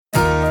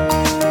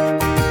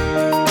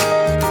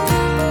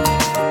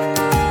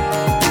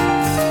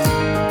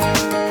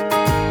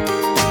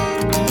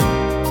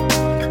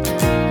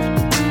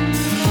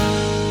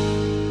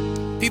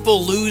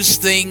People lose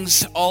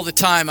things all the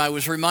time. I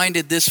was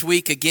reminded this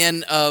week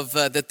again of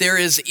that there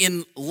is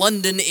in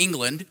London,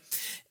 England,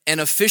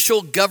 an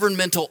official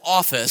governmental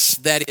office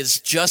that is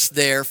just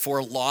there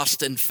for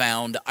lost and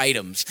found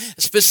items,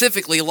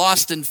 specifically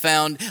lost and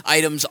found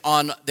items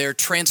on their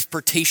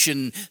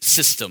transportation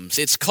systems.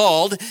 It's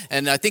called,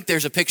 and I think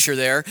there's a picture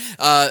there,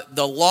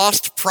 the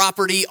Lost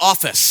Property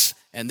Office.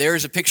 And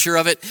there's a picture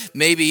of it.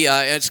 Maybe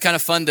it's kind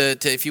of fun to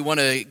if you want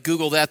to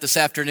Google that this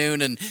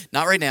afternoon, and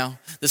not right now,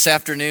 this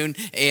afternoon,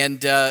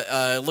 and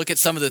look at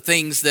some of the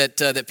things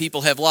that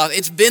people have lost.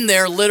 It's been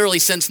there literally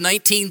since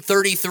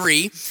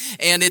 1933,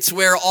 and it's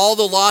where all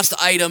the lost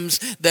items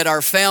that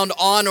are found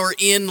on or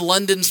in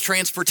London's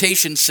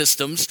transportation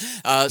systems,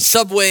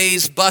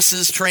 subways,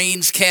 buses,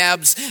 trains,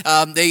 cabs,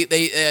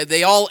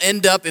 they all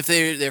end up, if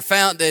they're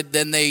found,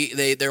 then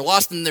they're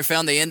lost and they're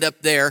found. They end up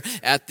there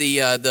at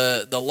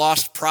the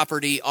Lost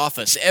Property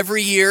Office.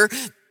 Every year,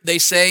 they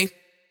say,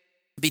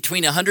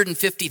 between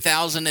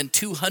 150,000 and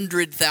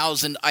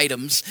 200,000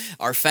 items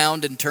are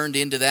found and turned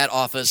into that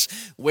office,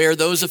 where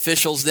those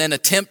officials then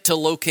attempt to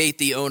locate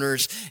the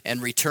owners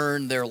and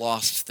return their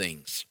lost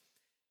things.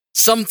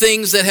 Some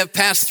things that have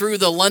passed through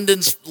the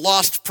London's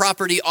Lost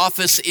Property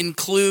Office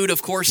include,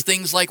 of course,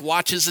 things like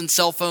watches and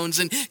cell phones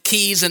and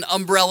keys and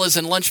umbrellas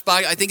and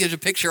lunchbox. I think there's a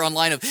picture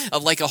online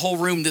of like a whole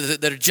room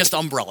that are just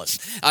umbrellas.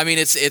 I mean,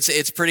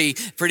 it's pretty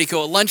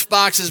cool.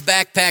 Lunchboxes,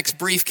 backpacks,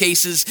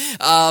 briefcases.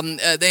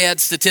 They had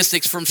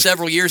statistics from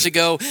several years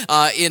ago.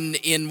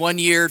 In 1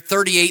 year,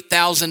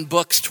 38,000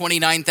 books,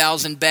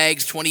 29,000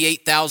 bags,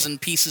 28,000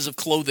 pieces of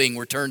clothing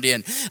were turned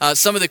in.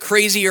 Some of the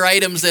crazier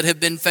items that have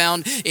been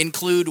found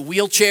include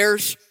wheelchairs.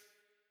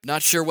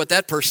 Not sure what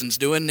that person's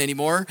doing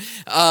anymore.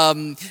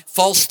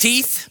 False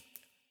teeth.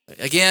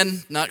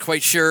 Again, not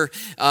quite sure.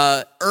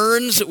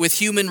 Urns with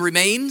human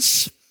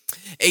remains.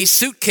 A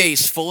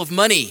suitcase full of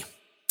money.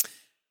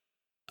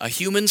 A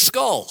human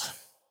skull.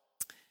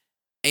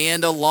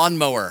 And a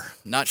lawnmower.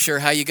 Not sure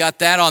how you got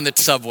that on the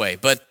subway,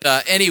 but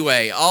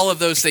anyway, all of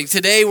those things.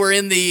 Today we're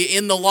in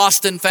the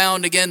lost and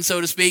found again, so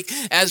to speak,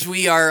 as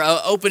we are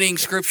opening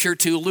scripture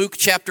to Luke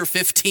chapter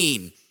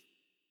 15.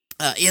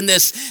 In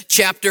this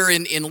chapter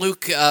in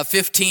Luke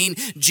 15,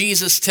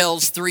 Jesus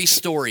tells three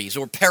stories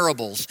or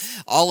parables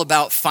all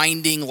about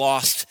finding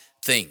lost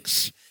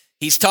things.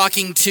 He's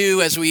talking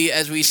to, as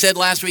we said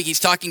last week,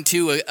 he's talking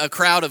to a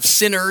crowd of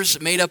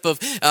sinners made up of,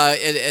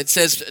 it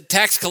says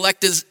tax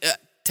collectors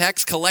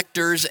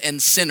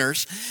and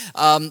sinners,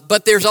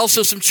 but there's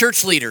also some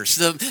church leaders,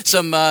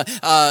 some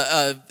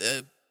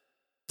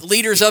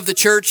leaders of the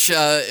church,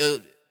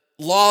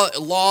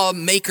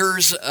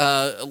 lawmakers,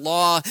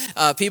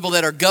 people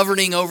that are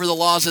governing over the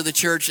laws of the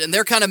church, and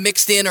they're kind of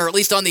mixed in, or at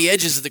least on the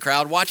edges of the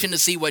crowd, watching to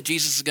see what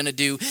Jesus is going to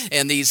do,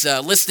 and these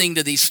listening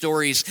to these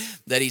stories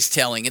that he's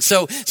telling. And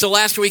so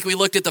last week we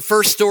looked at the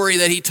first story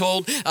that he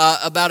told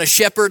about a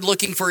shepherd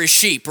looking for his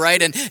sheep,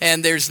 right?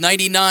 And there's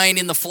 99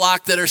 in the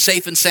flock that are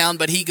safe and sound,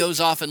 but he goes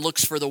off and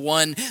looks for the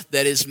one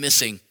that is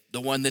missing,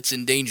 the one that's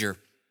in danger.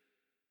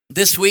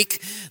 This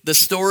week, the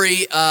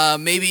story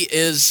maybe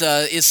is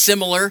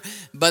similar,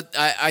 but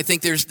I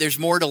think there's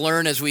more to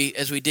learn as we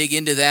dig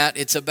into that.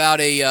 It's about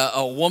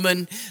a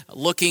woman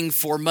looking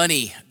for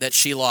money that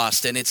she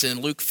lost, and it's in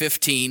Luke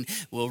 15.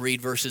 We'll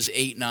read verses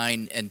 8,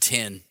 9, and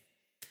 10.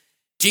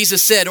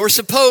 Jesus said, "Or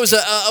suppose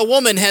a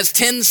woman has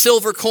 10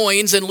 silver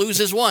coins and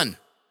loses one.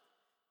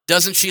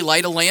 Doesn't she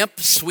light a lamp,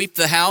 sweep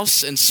the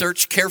house, and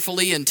search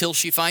carefully until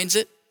she finds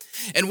it?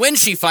 And when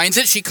she finds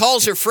it, she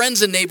calls her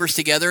friends and neighbors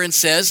together and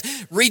says,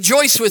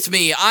 'Rejoice with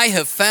me, I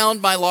have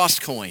found my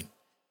lost coin.'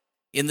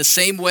 In the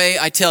same way,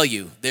 I tell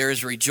you, there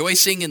is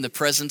rejoicing in the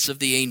presence of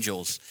the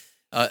angels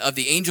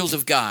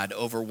of God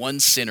over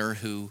one sinner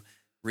who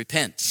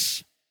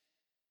repents."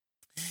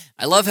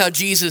 I love how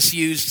Jesus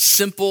used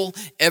simple,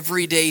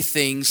 everyday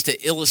things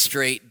to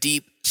illustrate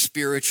deep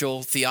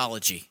spiritual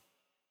theology.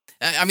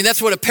 I mean,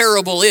 that's what a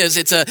parable is.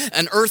 It's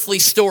an earthly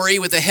story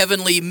with a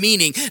heavenly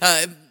meaning.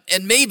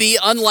 And maybe,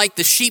 unlike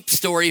the sheep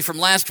story from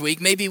last week,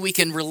 maybe we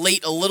can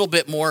relate a little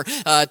bit more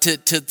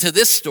to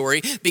this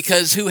story,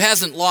 because who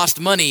hasn't lost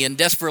money and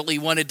desperately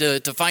wanted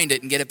to find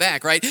it and get it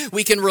back, right?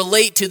 We can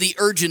relate to the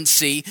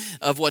urgency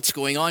of what's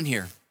going on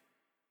here.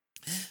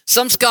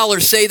 Some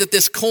scholars say that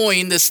this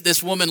coin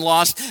this woman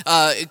lost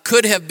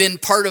could have been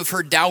part of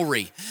her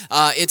dowry.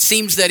 It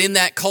seems that in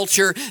that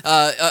culture,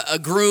 a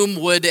groom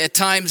would at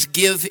times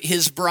give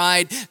his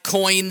bride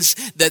coins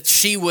that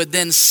she would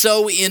then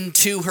sew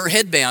into her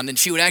headband, and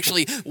she would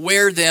actually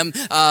wear them.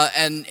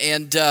 And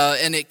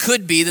it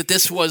could be that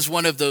this was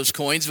one of those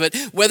coins. But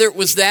whether it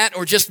was that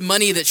or just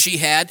money that she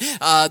had,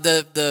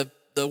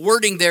 the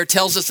wording there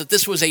tells us that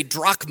this was a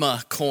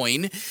drachma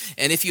coin.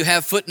 And if you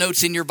have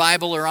footnotes in your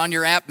Bible or on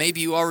your app,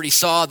 maybe you already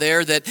saw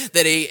there that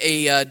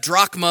a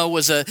drachma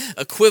was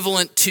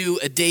equivalent to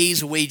a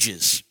day's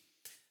wages.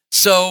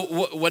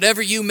 So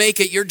whatever you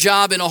make at your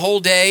job in a whole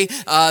day,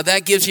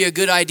 that gives you a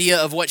good idea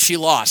of what she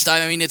lost.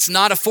 I mean, it's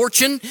not a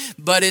fortune,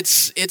 but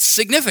it's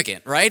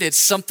significant, right? It's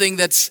something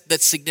that's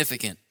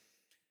significant.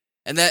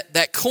 And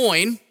that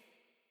coin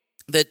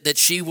that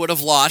she would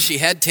have lost. She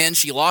had 10,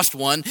 she lost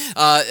one.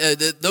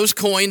 Those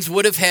coins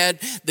would have had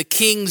the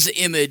king's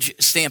image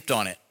stamped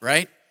on it,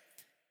 right?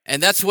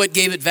 And that's what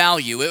gave it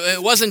value.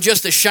 It wasn't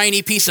just a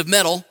shiny piece of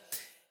metal.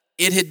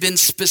 It had been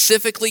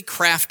specifically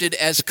crafted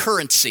as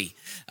currency.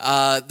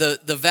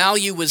 The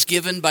value was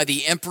given by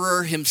the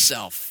emperor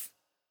himself.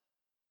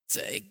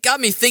 It got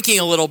me thinking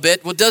a little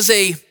bit. Well, does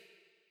a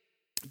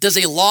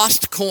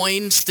lost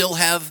coin still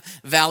have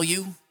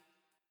value?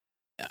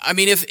 I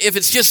mean, if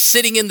it's just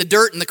sitting in the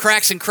dirt and the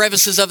cracks and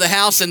crevices of the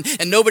house and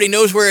nobody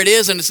knows where it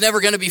is and it's never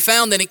going to be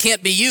found, then it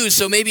can't be used.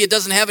 So maybe it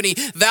doesn't have any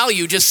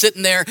value just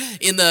sitting there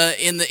in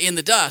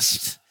the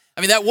dust. I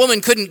mean, that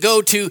woman couldn't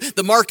go to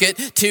the market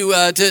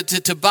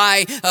to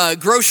buy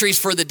groceries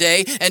for the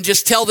day and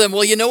just tell them,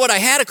 well, you know what, I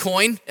had a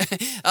coin,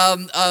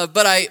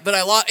 but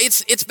I lost.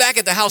 It's back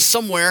at the house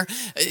somewhere.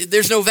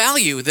 There's no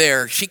value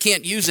there. She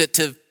can't use it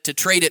to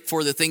trade it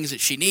for the things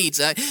that she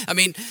needs. I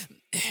mean,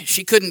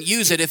 she couldn't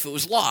use it if it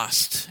was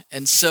lost.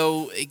 And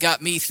so it got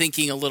me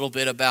thinking a little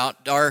bit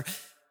about our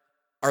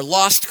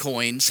lost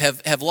coins.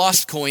 Have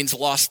lost coins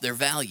lost their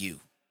value?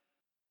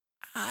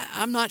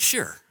 I'm not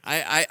sure.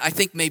 I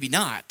think maybe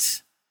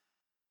not.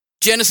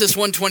 Genesis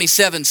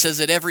 1:27 says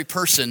that every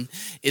person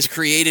is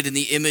created in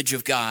the image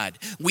of God.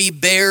 We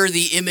bear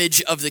the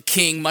image of the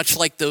king, much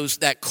like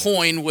that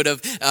coin would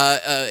have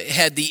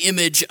had the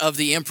image of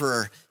the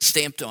emperor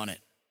stamped on it.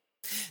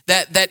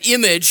 That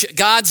image,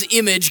 God's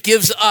image,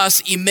 gives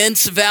us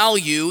immense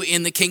value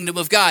in the kingdom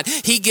of God.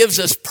 He gives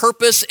us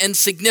purpose and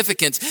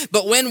significance.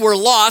 But when we're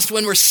lost,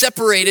 when we're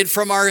separated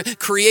from our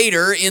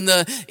Creator in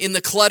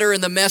the clutter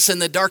and the mess and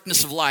the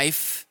darkness of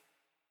life,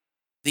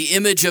 the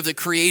image of the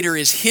Creator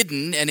is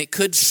hidden, and it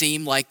could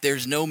seem like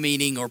there's no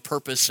meaning or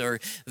purpose or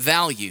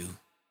value.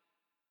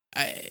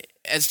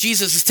 As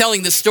Jesus is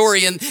telling this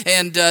story, and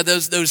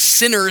those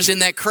sinners in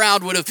that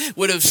crowd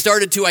would have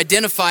started to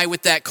identify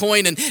with that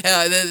coin, and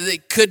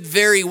it could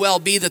very well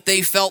be that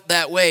they felt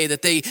that way,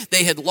 that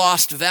they had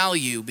lost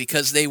value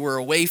because they were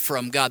away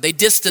from God. They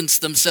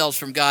distanced themselves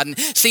from God and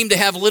seemed to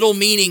have little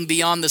meaning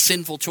beyond the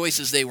sinful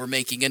choices they were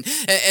making.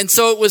 And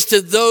so it was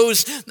to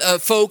those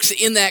folks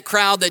in that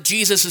crowd that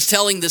Jesus is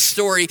telling this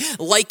story,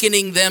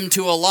 likening them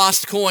to a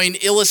lost coin,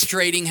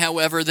 illustrating,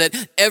 however,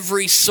 that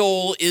every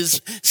soul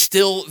is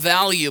still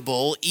valuable,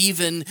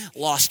 even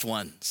lost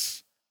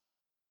ones.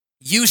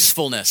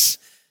 Usefulness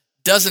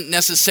doesn't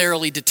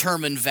necessarily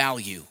determine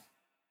value,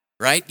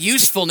 right?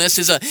 Usefulness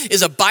is a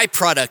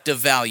byproduct of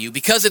value.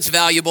 Because it's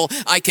valuable,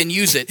 I can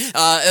use it.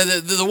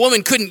 The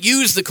woman couldn't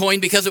use the coin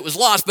because it was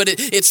lost, but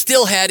it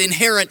still had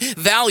inherent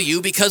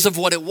value because of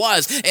what it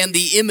was and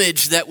the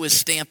image that was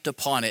stamped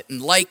upon it.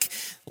 And like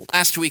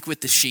last week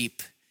with the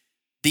sheep,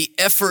 the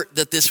effort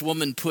that this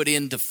woman put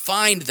in to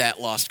find that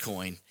lost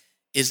coin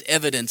is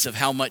evidence of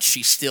how much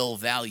she still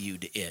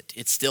valued it.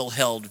 It still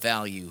held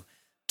value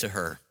to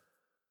her.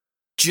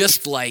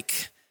 Just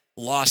like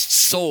lost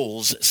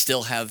souls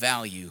still have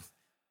value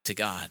to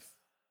God.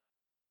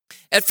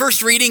 At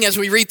first reading, as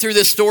we read through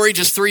this story,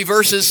 just 3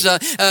 verses,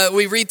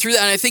 we read through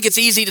that, and I think it's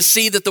easy to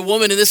see that the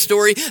woman in this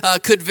story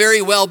could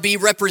very well be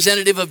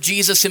representative of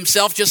Jesus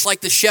himself, just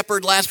like the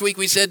shepherd last week.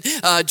 We said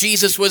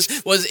Jesus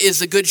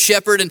is a good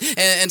shepherd,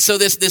 and so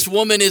this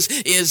woman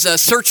is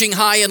searching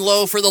high and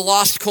low for the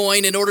lost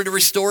coin in order to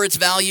restore its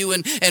value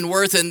and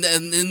worth, and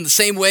in the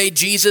same way,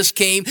 Jesus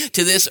came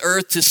to this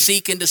earth to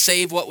seek and to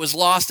save what was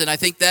lost, and I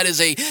think that is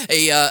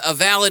a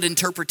valid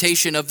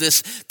interpretation of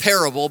this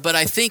parable, but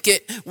I think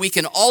we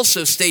can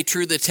also stay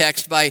true to the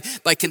text by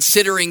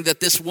considering that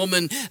this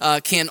woman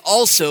can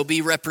also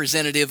be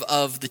representative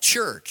of the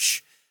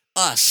church,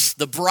 us,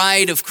 the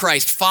bride of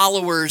Christ,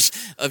 followers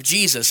of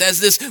Jesus. As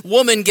this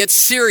woman gets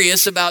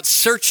serious about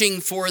searching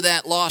for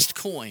that lost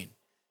coin,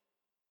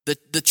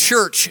 the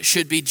church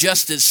should be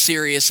just as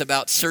serious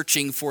about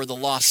searching for the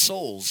lost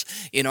souls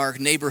in our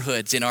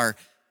neighborhoods, in our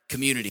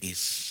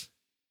communities.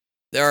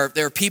 There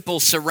are people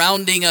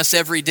surrounding us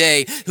every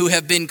day who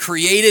have been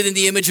created in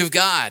the image of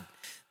God,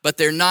 but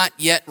they're not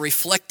yet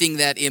reflecting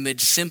that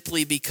image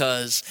simply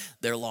because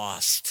they're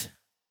lost.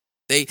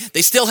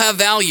 They still have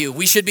value.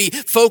 We should be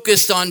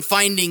focused on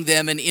finding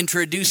them and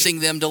introducing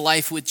them to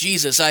life with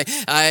Jesus.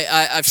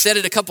 I've said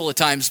it a couple of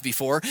times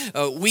before.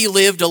 We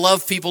live to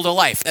love people to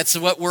life. That's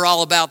what we're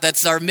all about.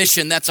 That's our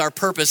mission. That's our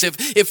purpose.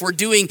 If we're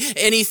doing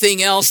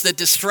anything else that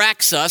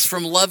distracts us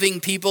from loving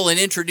people and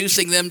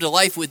introducing them to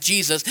life with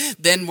Jesus,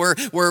 then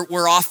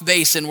we're off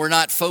base and we're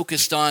not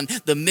focused on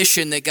the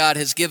mission that God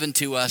has given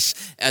to us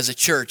as a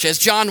church. As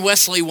John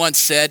Wesley once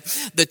said,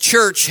 the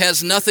church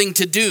has nothing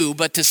to do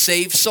but to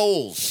save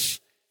souls.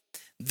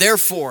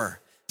 Therefore,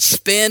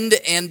 spend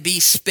and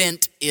be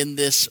spent in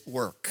this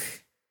work.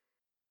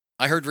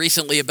 I heard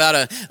recently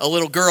about a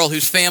little girl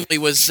whose family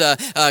was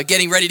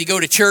getting ready to go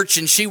to church,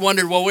 and she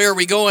wondered, well, where are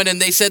we going?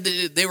 And they said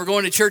that they were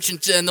going to church,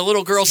 and the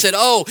little girl said,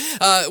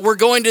 we're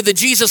going to the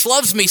Jesus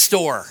Loves Me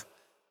store.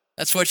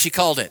 That's what she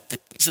called it, the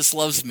Jesus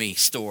Loves Me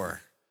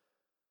store.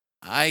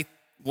 I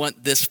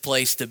want this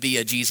place to be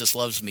a Jesus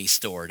Loves Me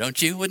store,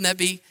 don't you? Wouldn't that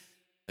be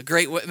a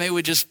great way? Maybe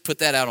we just put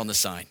that out on the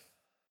sign.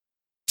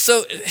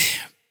 So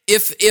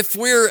if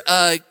we're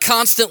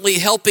constantly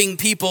helping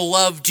people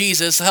love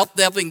Jesus,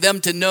 helping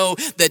them to know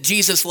that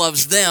Jesus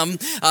loves them,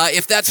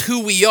 if that's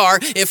who we are,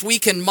 if we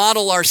can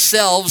model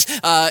ourselves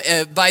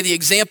by the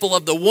example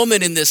of the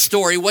woman in this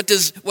story, what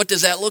does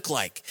that look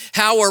like?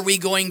 How are we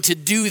going to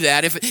do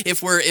that?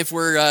 If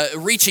we're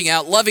reaching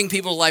out, loving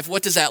people to life,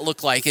 what does that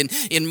look like? And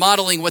in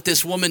modeling what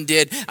this woman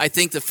did, I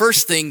think the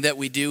first thing that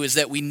we do is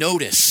that we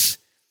notice.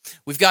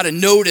 We've got to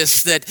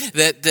notice that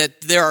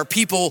there are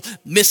people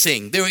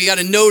missing. We got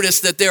to notice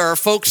that there are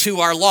folks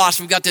who are lost.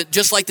 We've got to,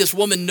 just like this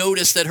woman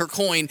noticed that her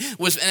coin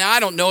was, and I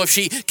don't know if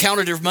she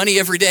counted her money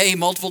every day,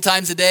 multiple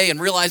times a day,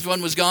 and realized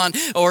one was gone,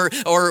 or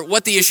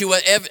what the issue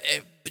was.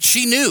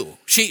 She knew.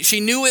 She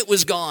knew it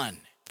was gone.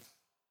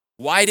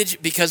 Why did she?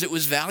 Because it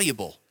was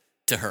valuable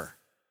to her.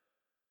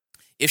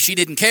 If she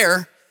didn't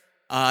care,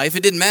 if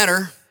it didn't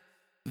matter,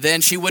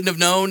 then she wouldn't have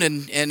known,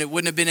 and it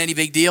wouldn't have been any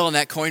big deal, and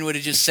that coin would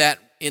have just sat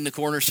in the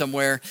corner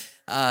somewhere,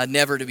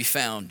 never to be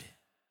found.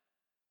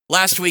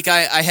 Last week,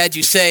 I had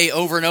you say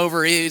over and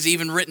over. It was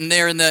even written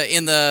there in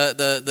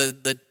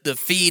the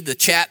feed, the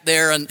chat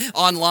there and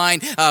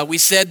online. We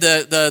said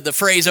the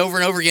phrase over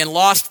and over again: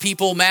 "Lost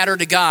people matter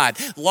to God.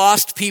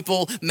 Lost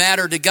people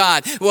matter to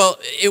God." Well,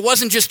 it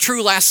wasn't just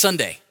true last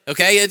Sunday.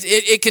 Okay,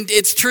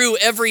 it's true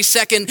every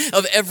second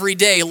of every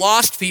day.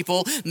 Lost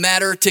people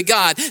matter to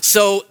God.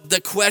 So the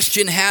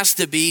question has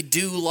to be: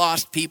 do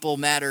lost people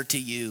matter to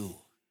you?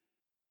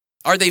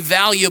 Are they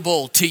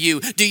valuable to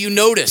you? Do you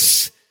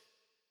notice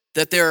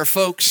that there are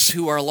folks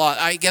who are lost?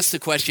 I guess the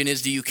question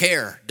is, do you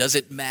care? Does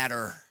it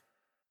matter?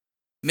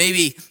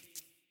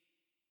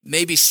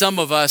 Maybe some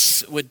of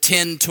us would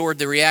tend toward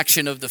the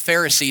reaction of the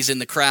Pharisees in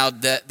the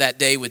crowd that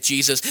day with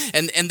Jesus,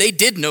 and they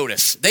did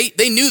notice.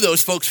 They knew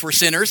those folks were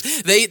sinners.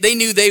 They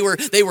knew they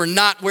were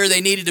not where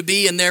they needed to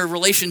be in their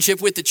relationship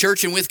with the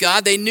church and with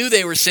God. They knew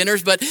they were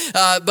sinners, but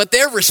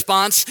their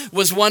response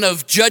was one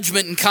of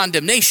judgment and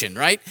condemnation.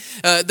 Right?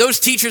 Those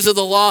teachers of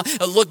the law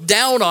looked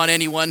down on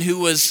anyone who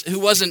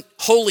wasn't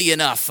holy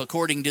enough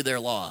according to their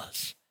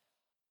laws.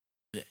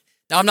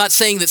 Now, I'm not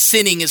saying that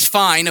sinning is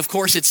fine. Of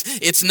course,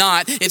 it's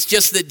not. It's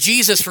just that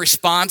Jesus'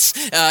 response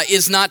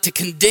is not to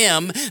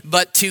condemn,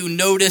 but to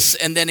notice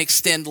and then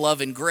extend love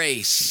and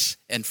grace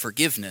and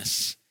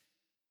forgiveness.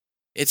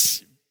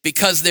 It's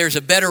because there's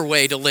a better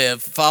way to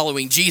live,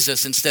 following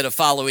Jesus instead of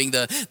following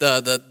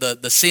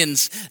the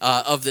sins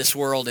of this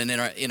world and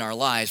in our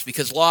lives.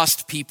 Because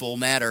lost people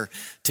matter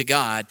to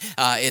God.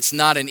 It's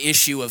not an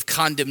issue of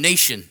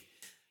condemnation.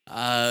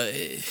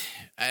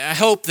 I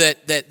hope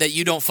that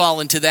you don't fall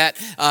into that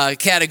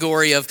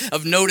category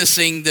of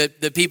noticing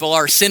that people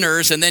are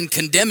sinners and then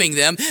condemning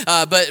them.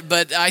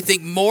 But I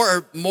think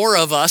more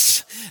of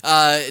us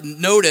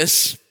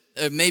notice.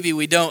 Maybe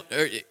we don't.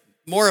 Or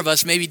more of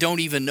us maybe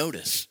don't even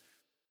notice.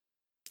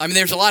 I mean,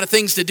 there's a lot of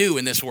things to do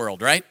in this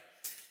world, right?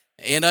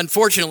 And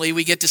unfortunately,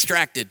 we get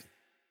distracted.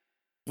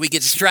 We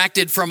get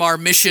distracted from our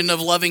mission of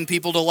loving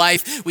people to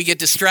life. We get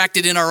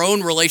distracted in our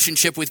own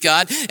relationship with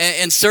God.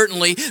 And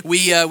certainly,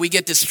 we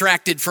get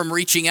distracted from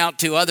reaching out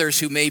to others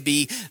who may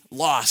be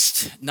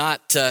lost, not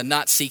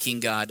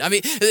seeking God. I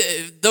mean,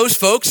 those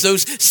folks,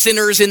 those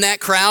sinners in that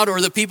crowd, or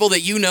the people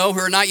that you know who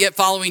are not yet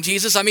following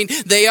Jesus, I mean,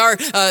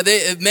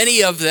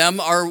 many of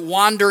them are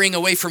wandering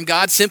away from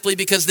God simply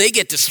because they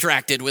get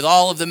distracted with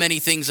all of the many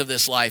things of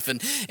this life.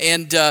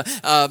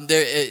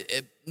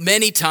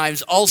 Many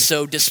times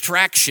also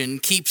distraction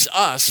keeps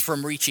us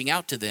from reaching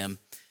out to them.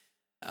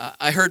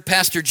 I heard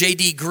Pastor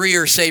J.D.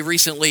 Greer say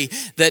recently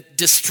that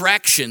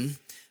distraction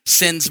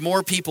sends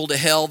more people to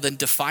hell than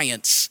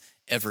defiance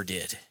ever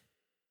did.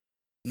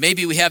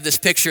 Maybe we have this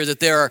picture that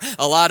there are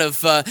a lot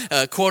of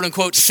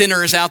quote-unquote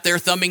sinners out there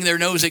thumbing their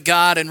nose at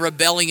God and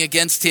rebelling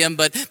against him,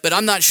 but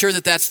I'm not sure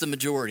that that's the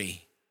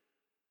majority.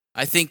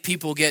 I think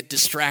people get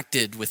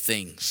distracted with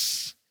things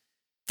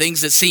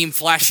that seem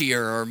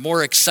flashier or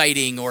more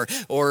exciting, or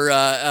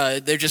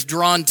they're just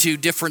drawn to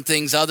different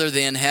things other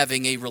than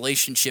having a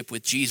relationship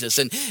with Jesus.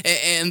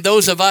 And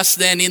those of us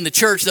then in the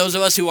church, those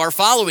of us who are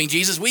following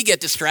Jesus, we get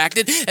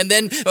distracted. And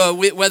then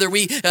whether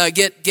we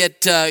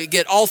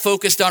get all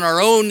focused on our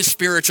own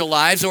spiritual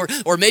lives,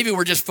 or maybe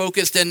we're just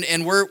focused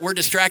and we're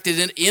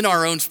distracted in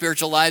our own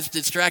spiritual lives,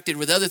 distracted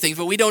with other things,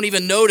 but we don't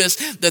even notice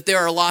that there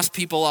are lost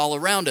people all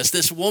around us.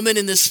 This woman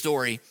in this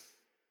story,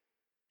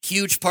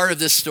 huge part of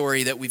this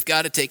story that we've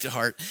got to take to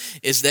heart,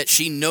 is that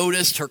she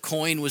noticed her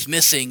coin was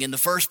missing in the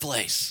first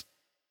place.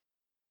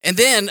 And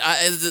then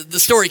the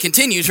story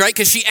continues, right?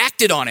 Because she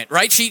acted on it,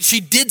 right?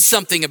 She did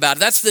something about it.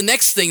 That's the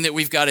next thing that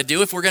we've got to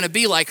do if we're going to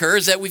be like her,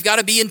 is that we've got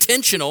to be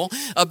intentional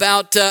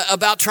about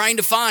trying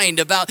to find,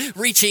 about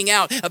reaching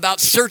out, about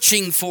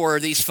searching for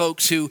these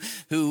folks who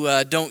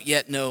don't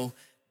yet know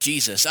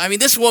Jesus. I mean,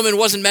 this woman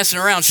wasn't messing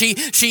around.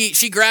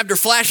 She grabbed her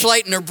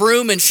flashlight and her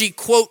broom and she,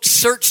 quote,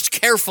 searched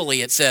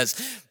carefully, it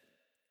says.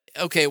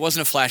 Okay, it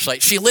wasn't a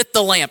flashlight. She lit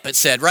the lamp, it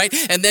said, right?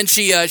 And then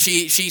she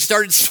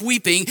started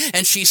sweeping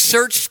and she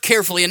searched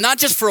carefully, and not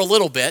just for a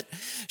little bit.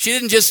 She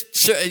didn't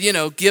just,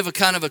 give a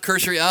kind of a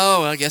cursory,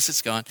 oh, I guess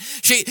it's gone.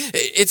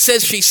 It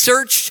says she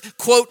searched,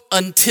 quote,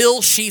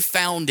 until she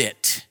found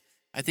it.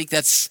 I think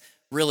that's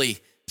really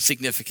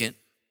significant.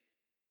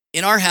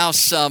 In our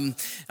house,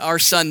 our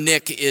son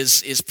Nick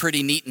is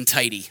pretty neat and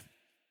tidy,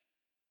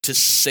 to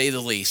say the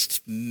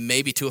least,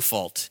 maybe to a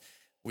fault.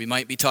 We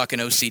might be talking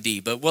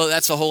OCD, but well,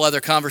 that's a whole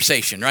other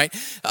conversation, right?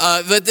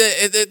 But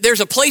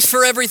there's a place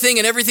for everything,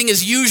 and everything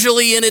is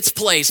usually in its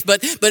place.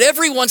 But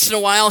every once in a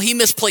while, he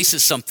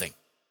misplaces something.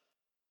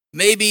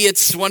 Maybe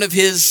it's one of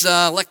his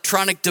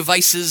electronic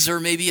devices,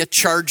 or maybe a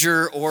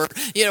charger, or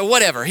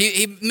whatever.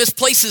 He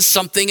misplaces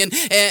something, and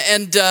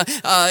then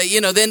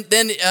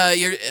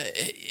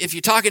if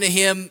you're talking to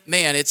him,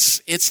 man,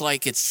 it's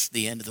like it's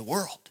the end of the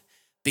world.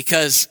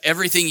 Because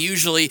everything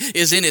usually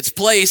is in its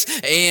place,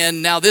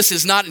 and now this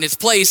is not in its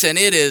place, and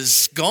it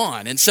is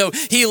gone. And so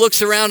he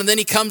looks around, and then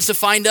he comes to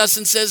find us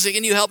and says,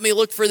 can you help me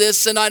look for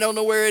this? And I don't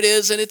know where it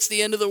is, and it's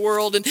the end of the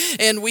world.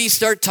 And we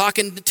start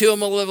talking to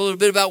him a little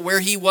bit about where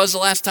he was the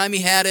last time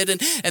he had it.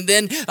 And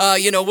then,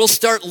 we'll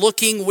start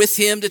looking with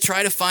him to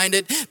try to find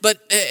it.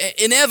 But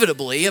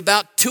inevitably,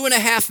 about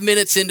 2.5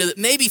 minutes into,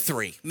 maybe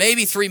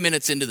 3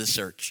 minutes into the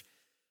search,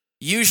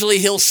 usually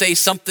he'll say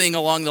something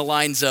along the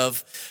lines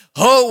of,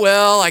 oh,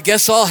 well, I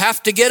guess I'll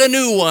have to get a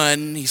new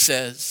one, he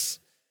says.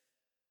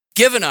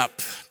 Given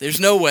up. There's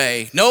no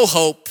way. No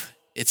hope.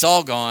 It's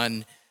all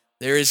gone.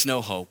 There is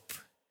no hope.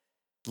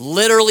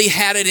 Literally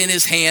had it in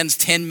his hands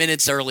 10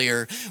 minutes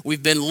earlier.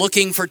 We've been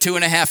looking for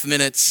 2.5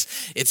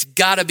 minutes. It's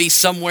got to be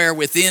somewhere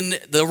within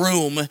the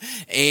room,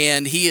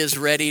 and he is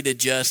ready to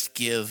just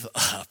give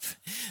up.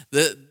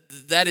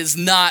 That is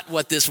not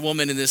what this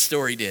woman in this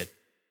story did.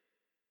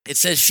 It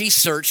says she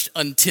searched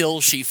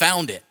until she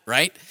found it,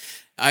 right?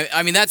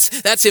 I mean,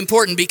 that's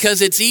important,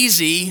 because it's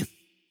easy.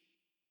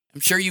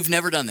 I'm sure you've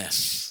never done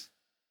this,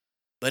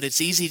 but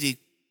it's easy to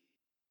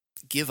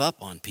give up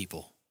on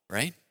people,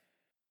 right?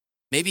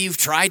 Maybe you've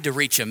tried to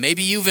reach them.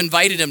 Maybe you've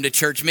invited them to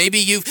church. Maybe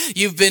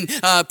you've been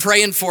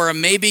praying for them.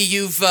 Maybe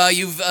you've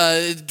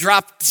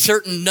dropped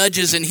certain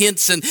nudges and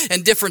hints and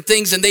different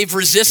things, and they've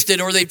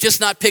resisted, or they've just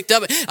not picked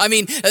up. I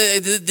mean,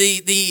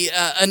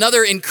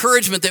 another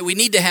encouragement that we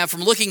need to have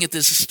from looking at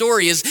this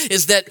story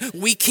is that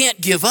we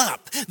can't give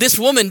up. This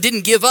woman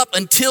didn't give up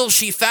until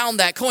she found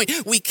that coin.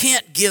 We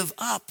can't give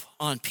up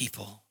on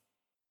people.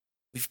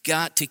 We've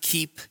got to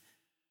keep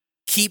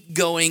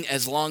going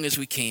as long as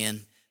we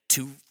can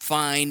to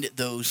find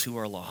those who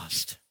are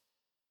lost.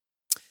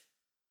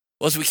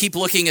 Well, as we keep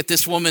looking at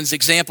this woman's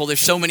example, there's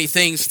so many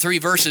things. 3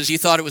 verses. You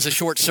thought it was a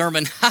short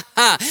sermon,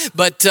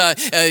 but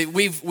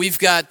we've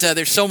got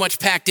there's so much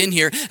packed in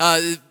here.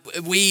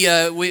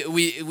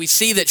 We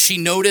see that she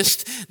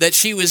noticed, that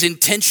she was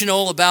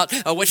intentional about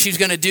what she was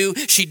going to do.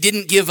 She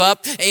didn't give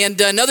up. And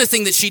another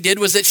thing that she did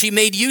was that she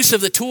made use of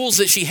the tools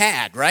that she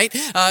had, right?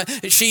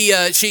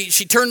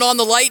 She turned on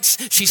the lights.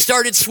 She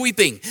started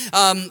sweeping.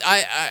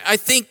 I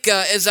think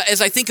as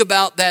I think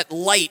about that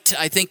light,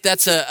 I think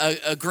that's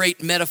a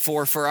great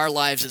metaphor for our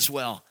lives as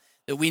well.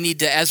 That we need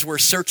to, as we're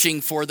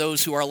searching for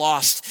those who are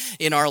lost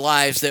in our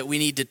lives, that we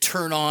need to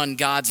turn on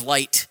God's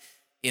light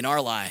in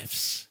our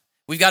lives.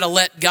 We've got to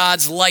let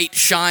God's light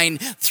shine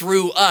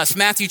through us.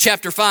 Matthew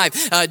chapter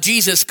 5,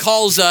 Jesus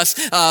calls us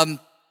the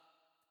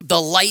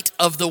light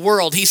of the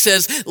world. He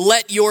says,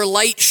 let your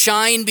light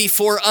shine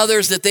before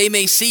others, that they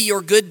may see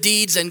your good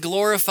deeds and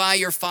glorify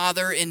your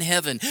Father in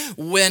heaven.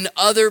 When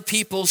other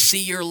people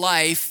see your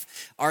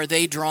life, are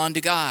they drawn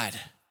to God?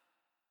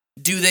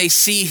 Do they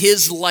see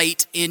His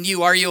light in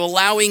you? Are you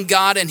allowing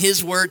God and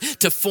His word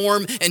to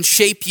form and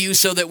shape you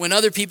so that when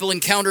other people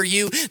encounter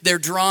you, they're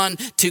drawn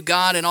to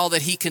God and all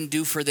that He can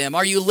do for them?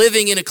 Are you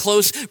living in a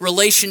close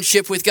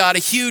relationship with God? A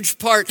huge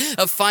part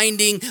of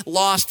finding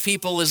lost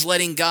people is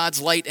letting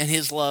God's light and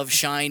His love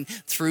shine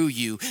through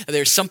you.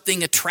 There's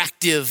something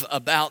attractive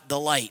about the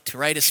light,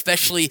 right?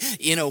 Especially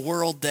in a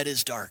world that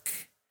is dark.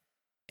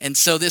 And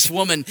so this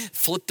woman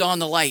flipped on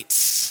the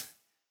lights.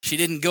 She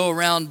didn't go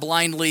around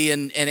blindly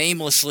and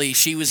aimlessly.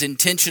 She was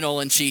intentional,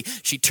 and she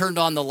turned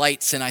on the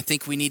lights, and I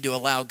think we need to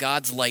allow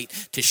God's light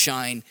to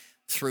shine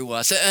through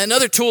us.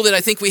 Another tool that I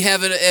think we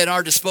have at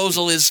our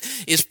disposal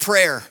is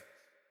prayer.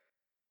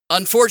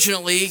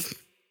 Unfortunately,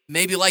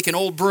 maybe like an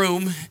old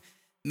broom,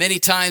 many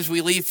times we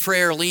leave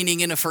prayer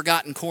leaning in a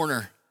forgotten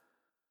corner.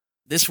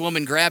 This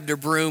woman grabbed her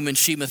broom, and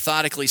she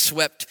methodically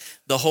swept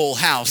the whole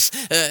house.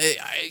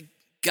 I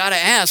got to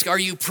ask, are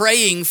you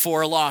praying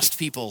for lost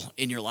people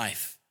in your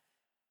life?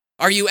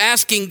 Are you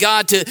asking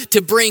God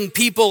to bring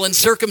people and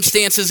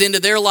circumstances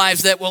into their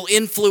lives that will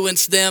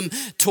influence them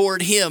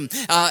toward Him?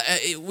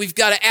 We've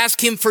got to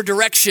ask Him for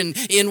direction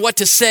in what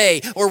to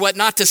say or what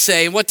not to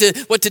say, what to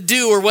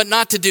do or what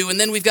not to do. And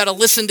then we've got to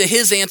listen to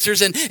His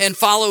answers and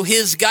follow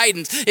His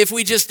guidance. If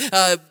we just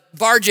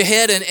barge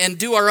ahead and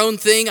do our own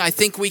thing, I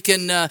think we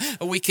can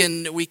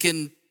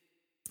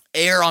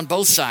err on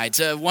both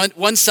sides.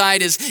 One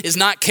side is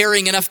not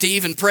caring enough to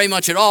even pray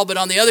much at all, but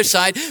on the other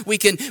side, we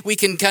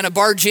can kind of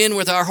barge in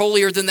with our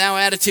holier than thou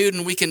attitude,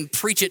 and we can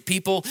preach at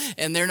people,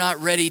 and they're not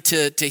ready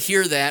to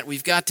hear that.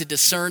 We've got to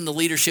discern the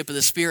leadership of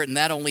the Spirit, and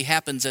that only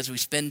happens as we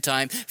spend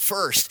time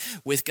first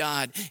with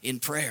God in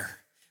prayer.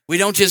 We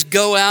don't just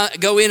go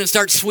in and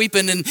start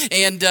sweeping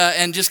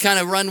and just kind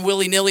of run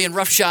willy-nilly and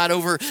roughshod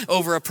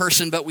over a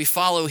person, but we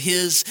follow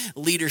his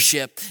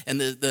leadership and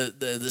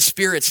the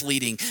Spirit's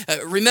leading.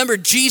 Remember,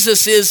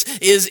 Jesus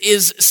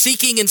is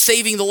seeking and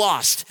saving the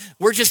lost.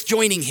 We're just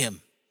joining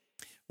him.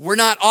 We're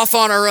not off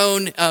on our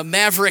own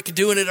maverick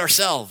doing it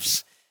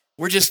ourselves.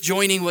 We're just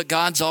joining what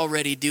God's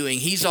already doing.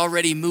 He's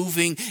already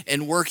moving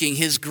and working.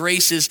 His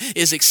grace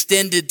is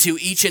extended to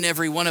each and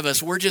every one of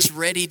us. We're just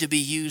ready to be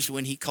used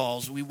when he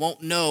calls. We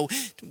won't know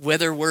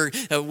whether we're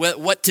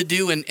what to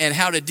do and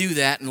how to do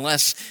that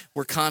unless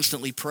we're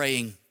constantly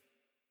praying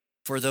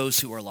for those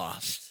who are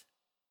lost.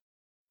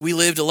 We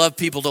live to love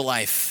people to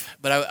life,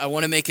 but I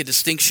want to make a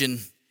distinction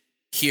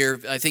here.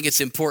 I think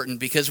it's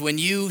important because when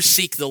you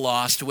seek the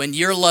lost, when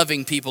you're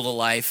loving people to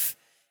life,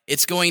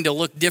 it's going to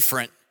look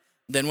different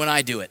than when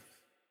I do it.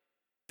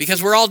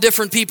 Because we're all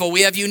different people.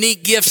 We have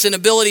unique gifts and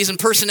abilities and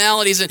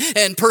personalities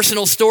and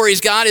personal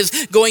stories. God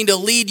is going to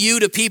lead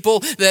you to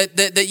people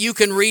that you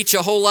can reach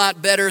a whole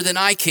lot better than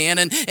I can,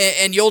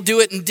 and you'll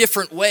do it in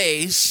different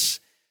ways.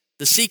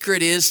 The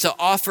secret is to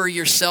offer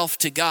yourself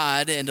to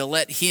God and to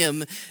let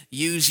him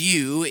use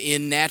you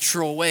in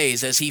natural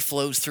ways as he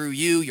flows through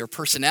you, your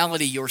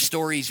personality, your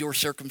stories, your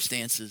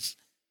circumstances.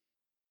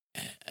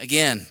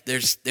 Again,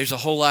 there's a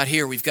whole lot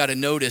here. We've got to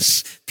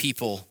notice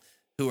people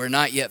who are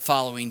not yet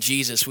following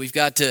Jesus. We've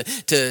got to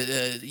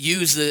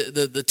use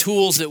the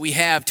tools that we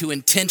have to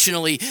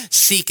intentionally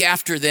seek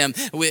after them.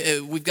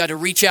 We've got to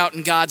reach out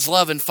in God's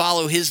love and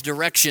follow his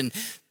direction.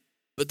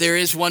 But there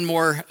is one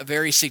more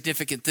very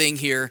significant thing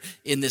here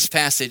in this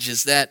passage,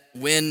 is that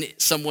when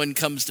someone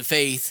comes to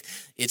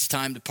faith, it's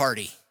time to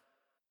party.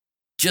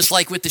 Just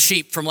like with the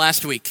sheep from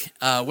last week.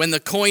 When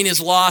the coin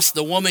is lost,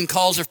 the woman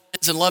calls her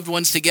friends and loved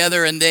ones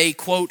together and they,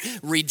 quote,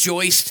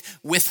 rejoiced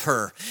with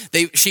her.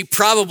 She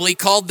probably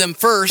called them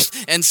first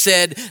and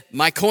said,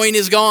 my coin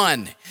is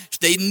gone.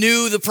 They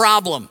knew the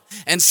problem.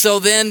 And so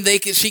then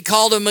she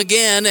called them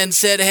again and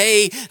said,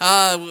 hey,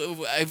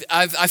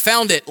 I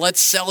found it.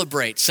 Let's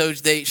celebrate. So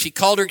she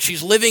called her.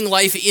 She's living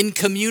life in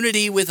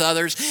community with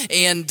others.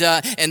 And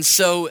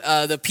so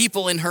the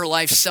people in her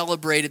life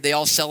celebrated. They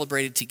all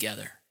celebrated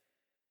together.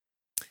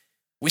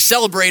 We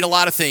celebrate a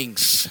lot of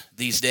things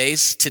these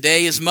days.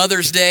 Today is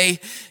Mother's Day.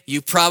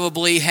 You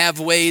probably have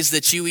ways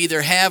that you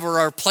either have or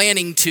are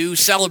planning to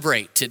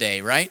celebrate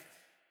today, right?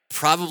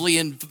 Probably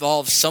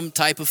involves some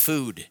type of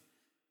food.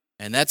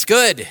 And that's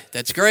good.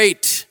 That's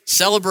great.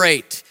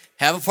 Celebrate.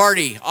 Have a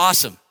party.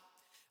 Awesome.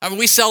 I mean,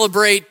 we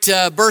celebrate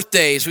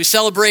birthdays. We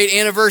celebrate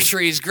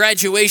anniversaries,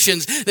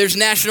 graduations. There's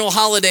national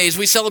holidays.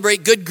 We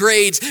celebrate good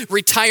grades,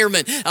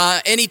 retirement,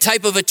 any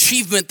type of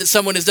achievement that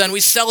someone has done. We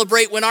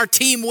celebrate when our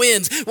team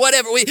wins,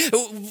 whatever.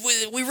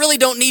 We really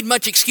don't need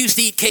much excuse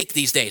to eat cake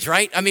these days,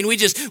 right? I mean,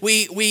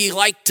 we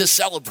like to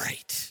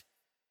celebrate.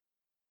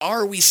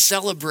 Are we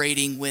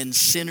celebrating when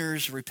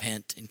sinners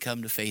repent and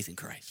come to faith in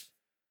Christ?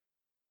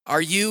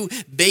 Are you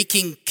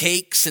baking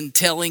cakes and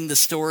telling the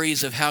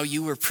stories of how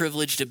you were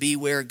privileged to be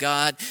where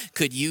God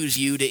could use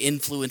you to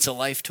influence a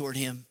life toward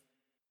him?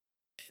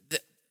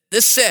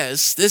 This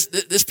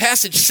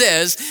passage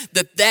says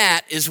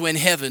that is when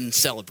heaven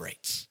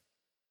celebrates.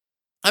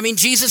 I mean,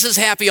 Jesus is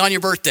happy on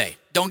your birthday.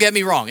 Don't get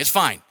me wrong, it's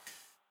fine.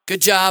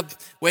 Good job,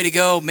 way to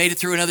go, made it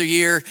through another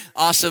year,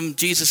 awesome,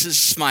 Jesus is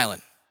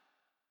smiling.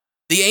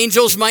 The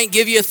angels might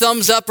give you a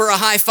thumbs up or a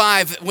high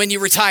five when you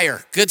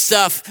retire. Good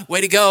stuff.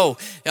 Way to go.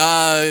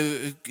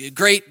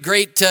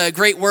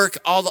 Great work.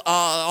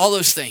 All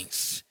those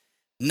things.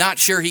 Not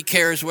sure he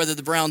cares whether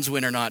the Browns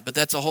win or not, but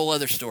that's a whole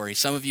other story.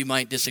 Some of you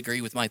might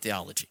disagree with my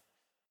theology.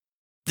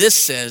 This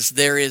says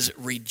there is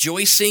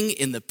rejoicing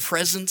in the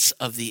presence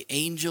of the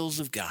angels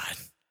of God.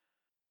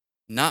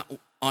 Not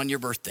on your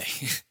birthday,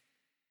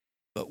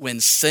 but when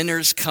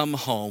sinners come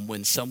home,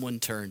 when someone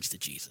turns to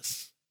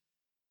Jesus.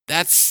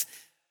 That's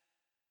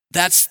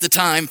the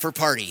time for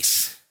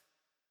parties,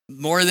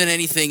 more than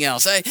anything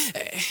else. I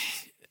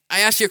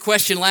asked you a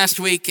question last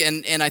week,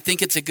 and I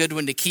think it's a good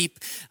one to keep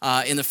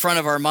in the front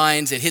of our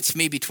minds. It hits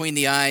me between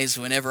the eyes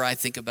whenever I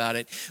think about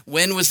it.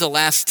 When was the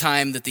last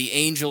time that the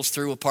angels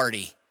threw a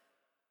party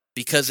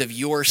because of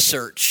your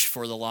search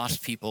for the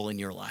lost people in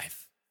your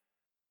life?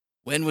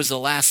 When was the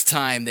last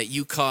time that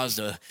you caused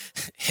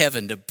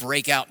heaven to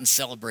break out in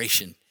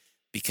celebration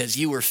because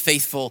you were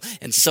faithful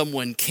and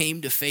someone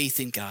came to faith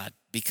in God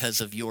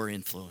because of your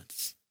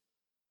influence?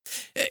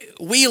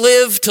 We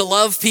live to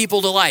love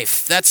people to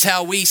life. That's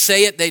how we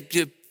say it.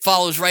 It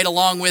follows right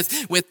along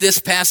with this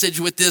passage,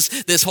 with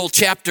this whole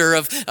chapter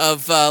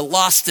of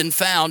lost and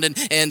found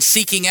and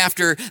seeking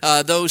after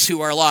those who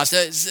are lost.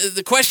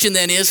 The question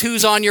then is,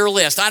 who's on your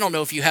list? I don't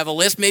know if you have a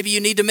list. Maybe you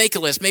need to make a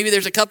list. Maybe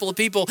there's a couple of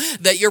people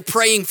that you're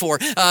praying for.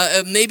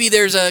 Maybe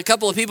there's a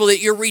couple of people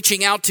that you're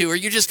reaching out to, or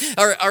you just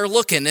are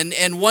looking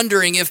and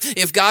wondering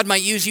if God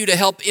might use you to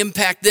help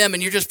impact them,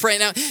 and you're just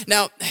praying.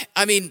 Now,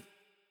 I mean,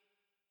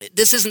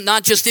 this isn't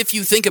not just if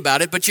you think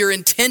about it, but you're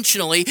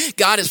intentionally,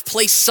 God has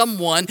placed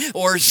someone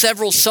or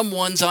several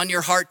someones on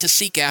your heart to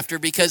seek after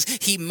because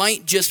he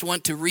might just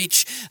want to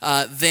reach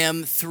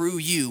them through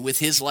you with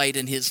his light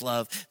and his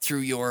love through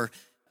your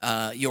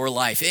your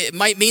life. It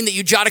might mean that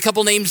you jot a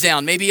couple names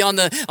down, maybe on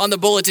the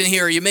bulletin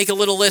here, or you make a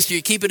little list, or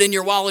you keep it in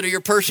your wallet or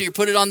your purse, or you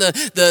put it on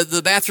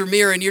the bathroom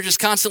mirror, and you're just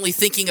constantly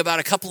thinking about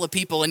a couple of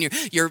people, and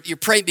you're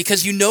praying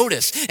because you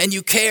notice and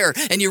you care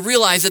and you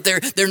realize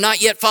that they're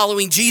not yet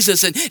following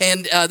Jesus, and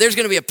there's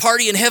going to be a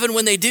party in heaven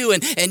when they do,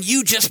 and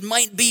you just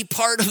might be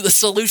part of the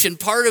solution,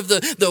 part of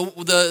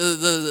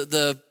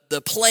the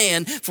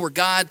plan for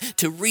God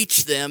to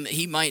reach them.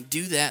 He might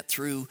do that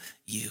through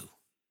you.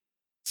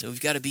 So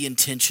we've got to be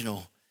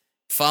intentional.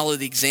 Follow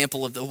the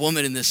example of the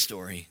woman in this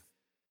story.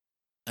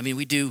 I mean,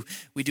 we do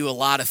a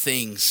lot of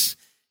things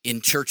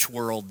in church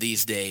world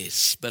these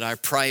days, but our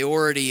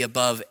priority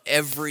above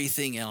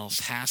everything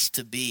else has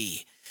to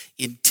be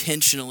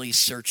intentionally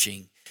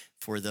searching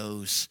for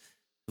those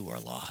who are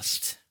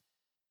lost.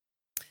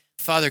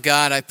 Father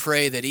God, I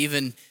pray that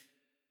even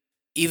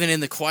in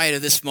the quiet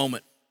of this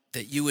moment,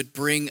 that you would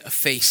bring a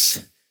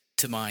face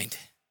to mind.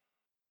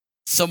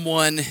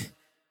 Someone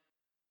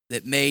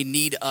that may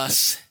need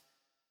us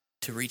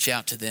to reach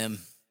out to them.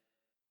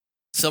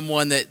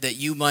 Someone that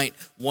you might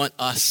want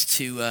us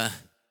to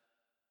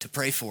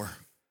pray for.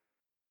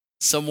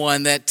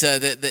 Someone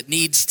that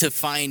needs to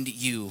find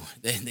you,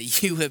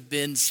 that you have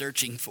been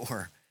searching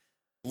for,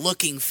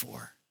 looking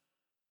for.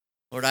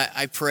 Lord,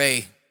 I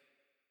pray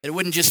that it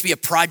wouldn't just be a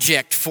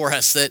project for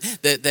us,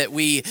 that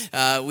we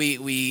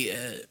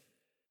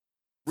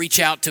reach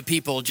out to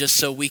people just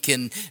so we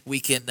can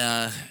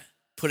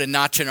put a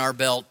notch in our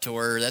belt,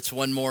 or that's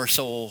one more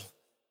soul.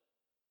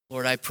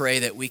 Lord, I pray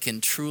that we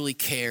can truly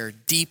care,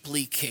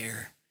 deeply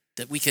care,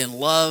 that we can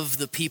love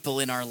the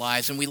people in our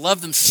lives, and we love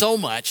them so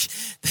much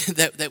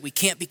that we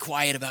can't be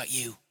quiet about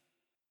you.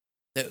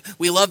 That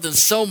we love them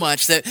so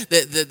much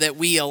that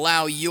we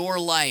allow your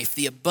life,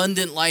 the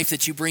abundant life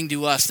that you bring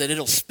to us, that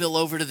it'll spill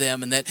over to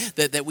them, and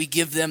that we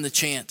give them the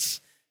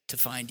chance to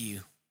find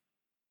you.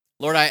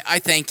 Lord, I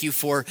thank you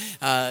for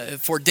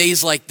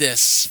days like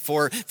this,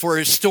 for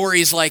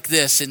stories like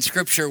this in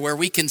Scripture, where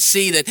we can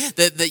see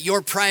that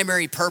your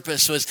primary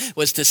purpose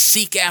was to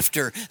seek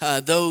after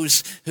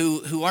those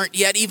who aren't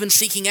yet even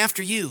seeking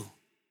after you.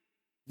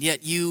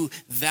 Yet you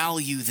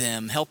value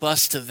them. Help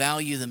us to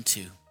value them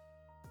too.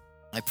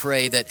 I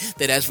pray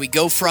that as we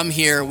go from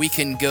here, we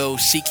can go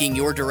seeking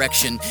your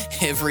direction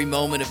every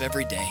moment of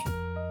every day.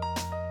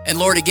 And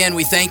Lord, again,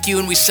 we thank you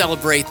and we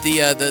celebrate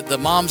the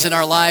moms in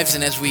our lives.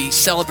 And as we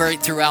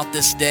celebrate throughout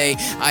this day,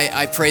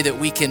 I pray that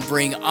we can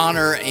bring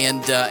honor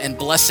and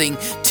blessing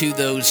to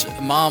those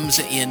moms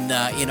in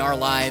our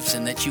lives,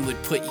 and that you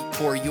would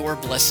pour your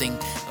blessing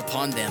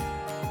upon them.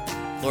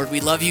 Lord, we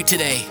love you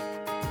today.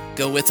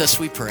 Go with us,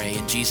 we pray.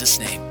 In Jesus'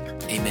 name,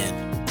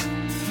 amen.